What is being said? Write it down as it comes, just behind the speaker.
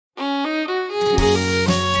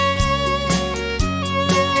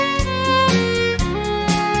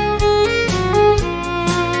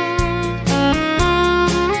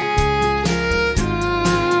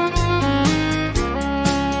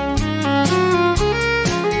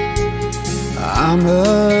I'm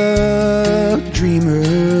a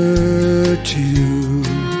dreamer too,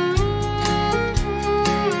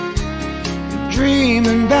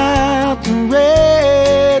 dreaming about the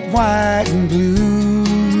red, white, and blue.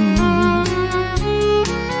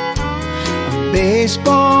 A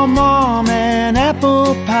baseball mom and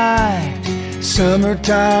apple pie,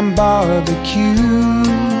 summertime barbecues.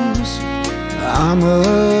 I'm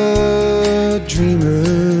a dreamer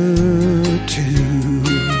too.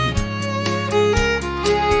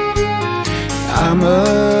 I'm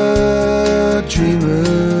a dreamer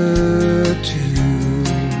too.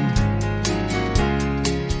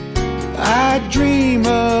 I dream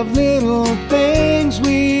of little things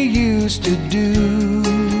we used to do.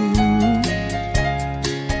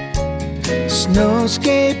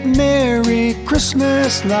 Snowscape Merry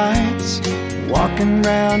Christmas lights, walking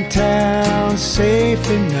round town safe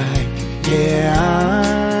at night. Yeah,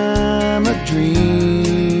 I'm a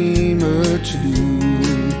dreamer too.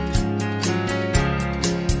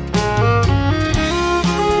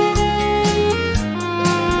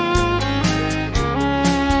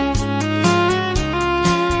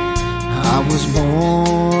 I was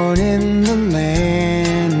born in the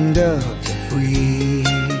land of the free.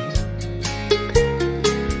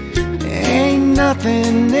 Ain't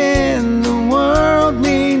nothing in the world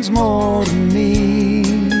means more to me,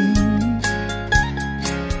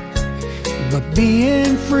 but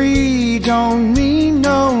being free don't mean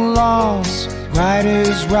no loss. Right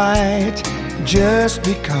is right just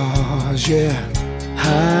because, yeah,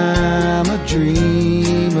 I'm a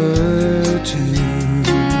dreamer too.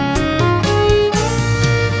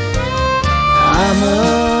 I'm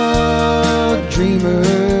a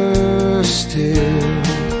dreamer still.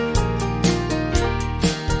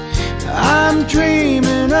 I'm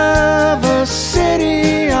dreaming of a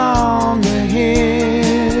city on the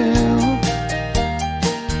hill,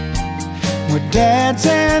 where dads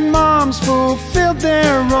and moms fulfilled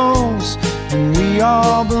their roles, and we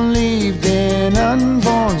all believed in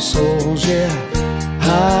unborn souls. Yeah,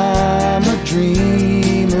 I'm a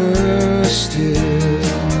dreamer still.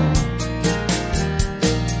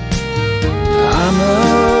 I'm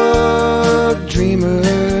a dreamer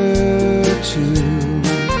too.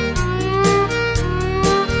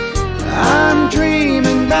 I'm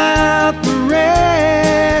dreaming about the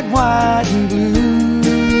red, white, and blue.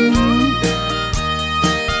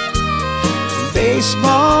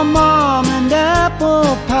 Baseball mom and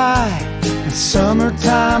apple pie, and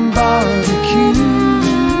summertime barbecues.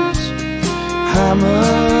 I'm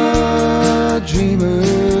a dreamer